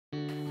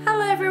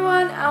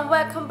and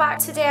welcome back.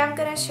 Today I'm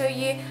gonna show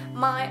you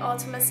my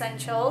autumn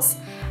essentials.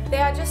 They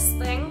are just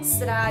things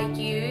that I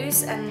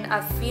use and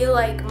I feel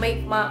like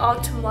make my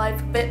autumn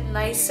life a bit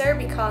nicer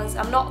because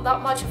I'm not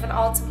that much of an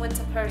autumn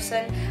winter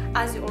person,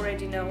 as you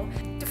already know.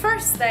 The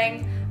first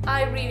thing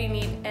I really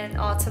need in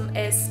autumn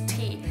is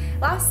tea.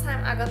 Last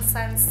time I got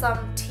sent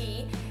some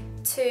tea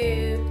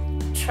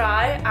to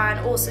try and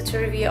also to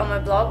review on my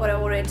blog, what I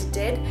already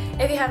did.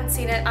 If you haven't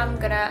seen it, I'm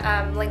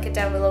gonna link it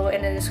down below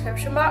in the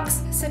description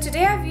box. So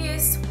today I've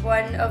used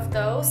one of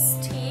those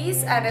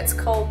teas and it's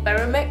called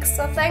Berry Mix,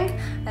 I think,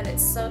 and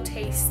it's so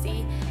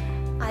tasty.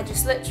 I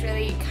just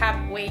literally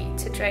can't wait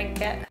to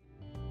drink it.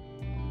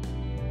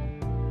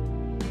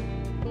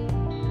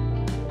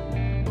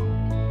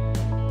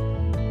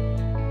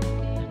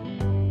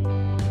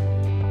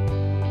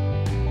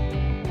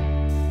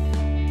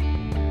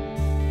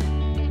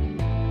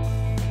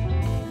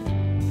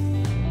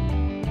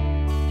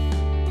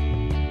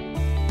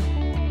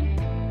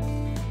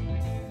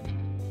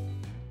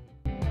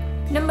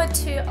 Number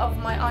 2 of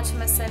my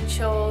autumn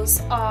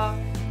essentials are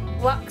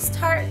wax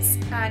tarts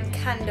and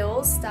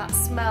candles that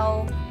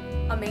smell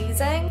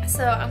amazing.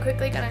 So I'm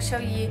quickly going to show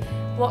you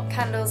what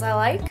candles I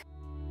like.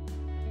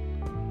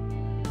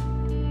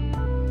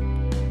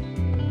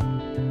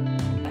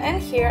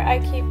 And here I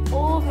keep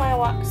all of my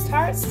wax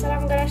tarts that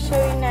I'm going to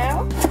show you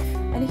now.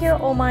 And here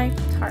are all my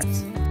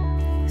tarts.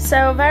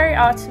 So very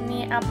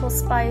autumny, apple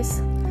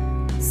spice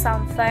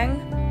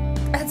something.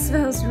 It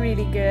smells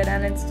really good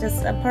and it's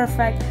just a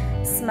perfect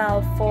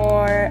smell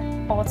for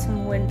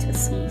autumn winter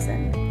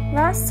season.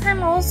 Last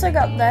time I also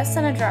got this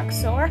in a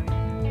drugstore,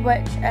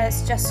 which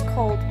is just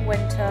called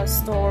Winter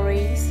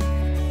Stories,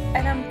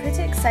 and I'm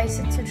pretty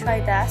excited to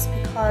try this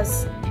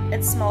because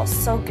it smells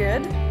so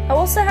good. I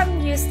also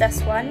haven't used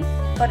this one,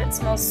 but it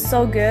smells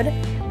so good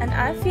and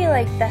I feel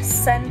like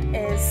this scent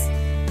is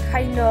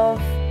kind of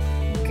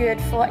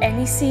good for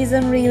any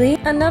season really.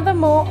 Another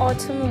more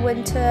autumn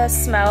winter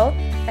smell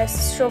is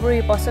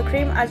strawberry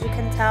buttercream. As you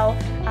can tell,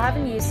 I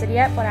haven't used it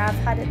yet, but I've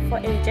had it for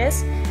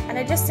ages and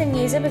I just didn't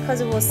use it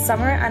because it was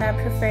summer and I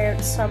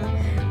preferred some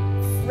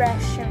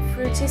fresh and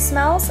fruity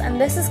smells,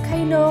 and this is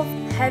kind of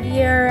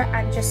heavier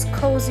and just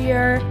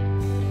cozier.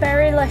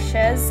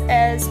 Berrylicious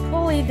is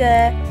probably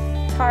the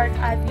tart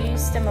I've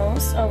used the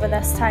most over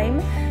this time.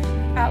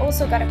 I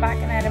also got it back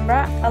in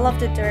Edinburgh. I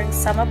loved it during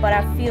summer, but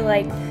I feel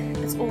like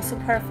it's also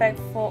perfect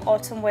for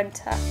autumn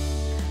winter.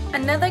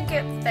 Another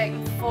good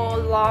thing for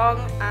long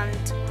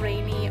and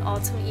rainy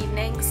autumn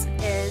evenings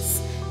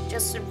is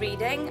just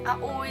reading. I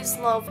always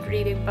loved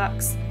reading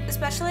books,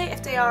 especially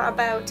if they are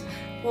about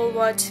World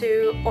War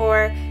II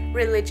or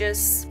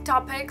religious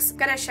topics. I'm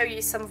gonna show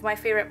you some of my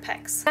favorite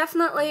picks.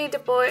 Definitely The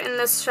Boy in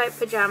the Striped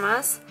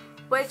Pajamas,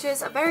 which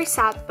is a very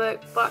sad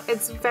book, but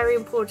it's very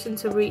important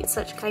to read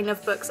such kind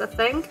of books, I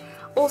think.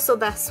 Also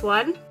this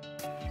one.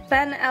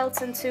 Ben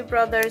Elton Two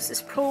Brothers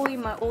is probably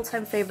my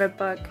all-time favorite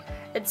book.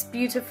 It's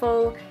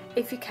beautiful.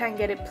 If you can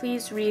get it,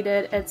 please read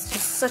it. It's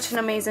just such an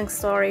amazing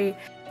story.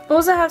 I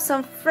also have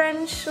some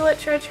French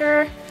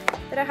literature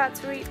that I had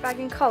to read back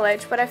in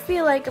college, but I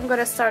feel like I'm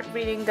gonna start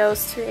reading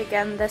those two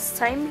again this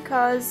time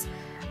because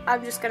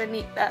I'm just gonna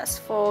need this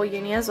for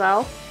uni as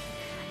well.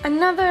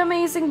 Another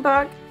amazing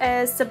book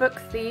is The Book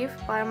Thief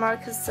by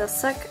Marcus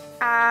Zusak,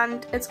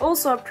 and it's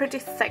also a pretty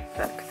thick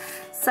book.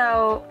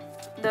 So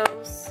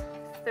those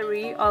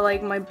three are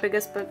like my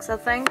biggest books, I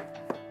think.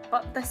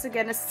 But this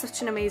again is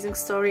such an amazing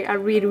story. I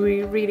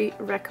really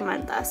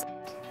recommend this.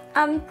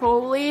 And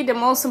probably the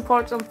most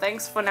important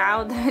things for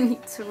now that I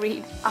need to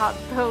read are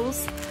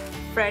those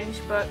French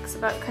books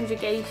about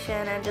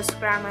conjugation and just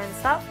grammar and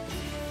stuff.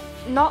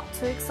 Not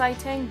too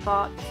exciting,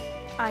 but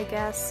I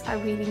guess I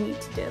really need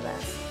to do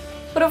this.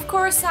 But of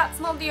course that's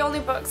not the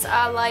only books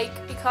I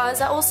like,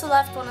 because I also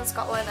left one in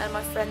Scotland at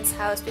my friend's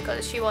house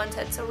because she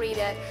wanted to read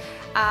it.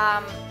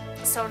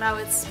 So now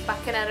it's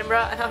back in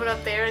Edinburgh and I'm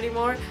not there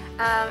anymore.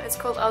 It's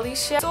called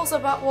Alicia. It's also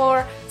about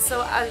war,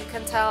 so as you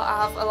can tell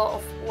I have a lot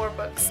of war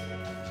books.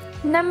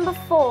 Number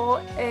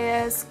 4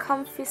 is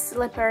comfy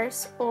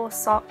slippers or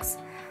socks.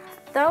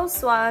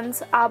 Those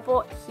ones I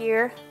bought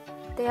here.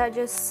 They are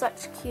just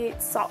such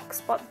cute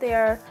socks, but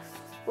they're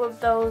with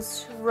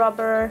those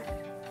rubber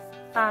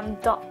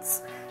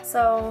dots.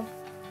 So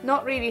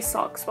not really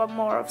socks, but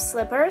more of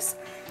slippers.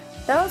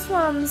 Those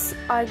ones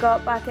I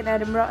got back in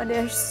Edinburgh and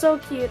they're so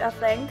cute, I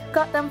think.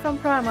 Got them from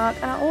Primark,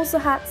 and I also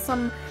had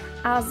some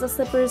Asda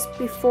slippers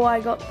before I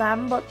got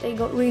them, but they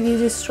got really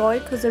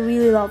destroyed because I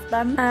really loved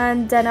them.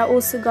 And then I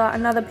also got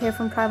another pair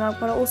from Primark,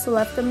 but I also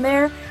left them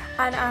there.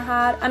 And I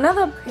had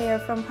another pair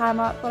from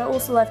Primark, but I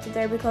also left it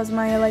there because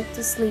Maya liked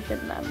to sleep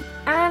in them.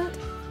 And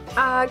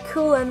a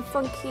cool and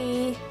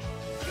funky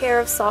pair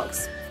of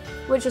socks,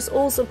 which is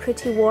also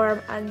pretty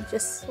warm and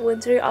just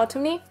wintry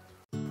autumny.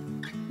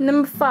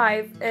 Number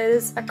 5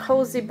 is a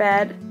cozy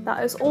bed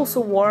that is also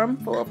warm,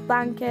 full of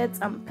blankets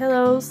and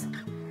pillows.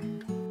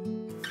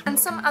 And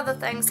some other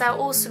things I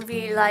also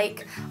really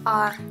like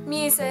are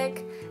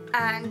music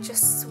and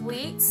just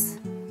sweets,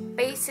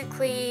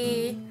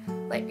 basically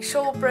like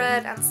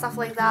shortbread and stuff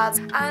like that,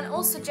 and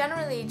also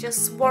generally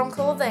just warm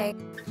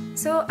clothing.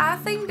 So I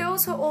think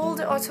those were all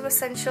the autumn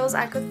essentials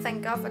I could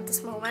think of at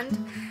this moment.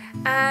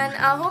 And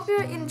I hope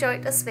you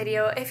enjoyed this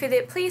video. If you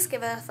did, please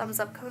give it a thumbs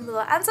up, comment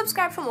below and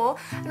subscribe for more.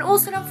 And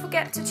also don't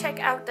forget to check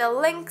out the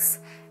links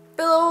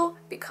below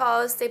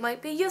because they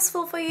might be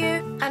useful for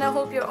you. And I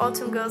hope your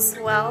autumn goes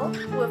well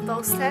with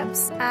those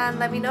tips, and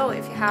let me know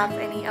if you have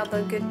any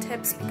other good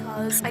tips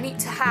because I need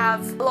to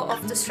have a lot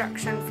of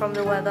distraction from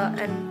the weather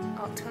in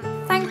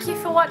autumn. Thank you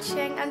for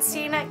watching and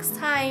see you next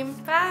time.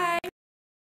 Bye!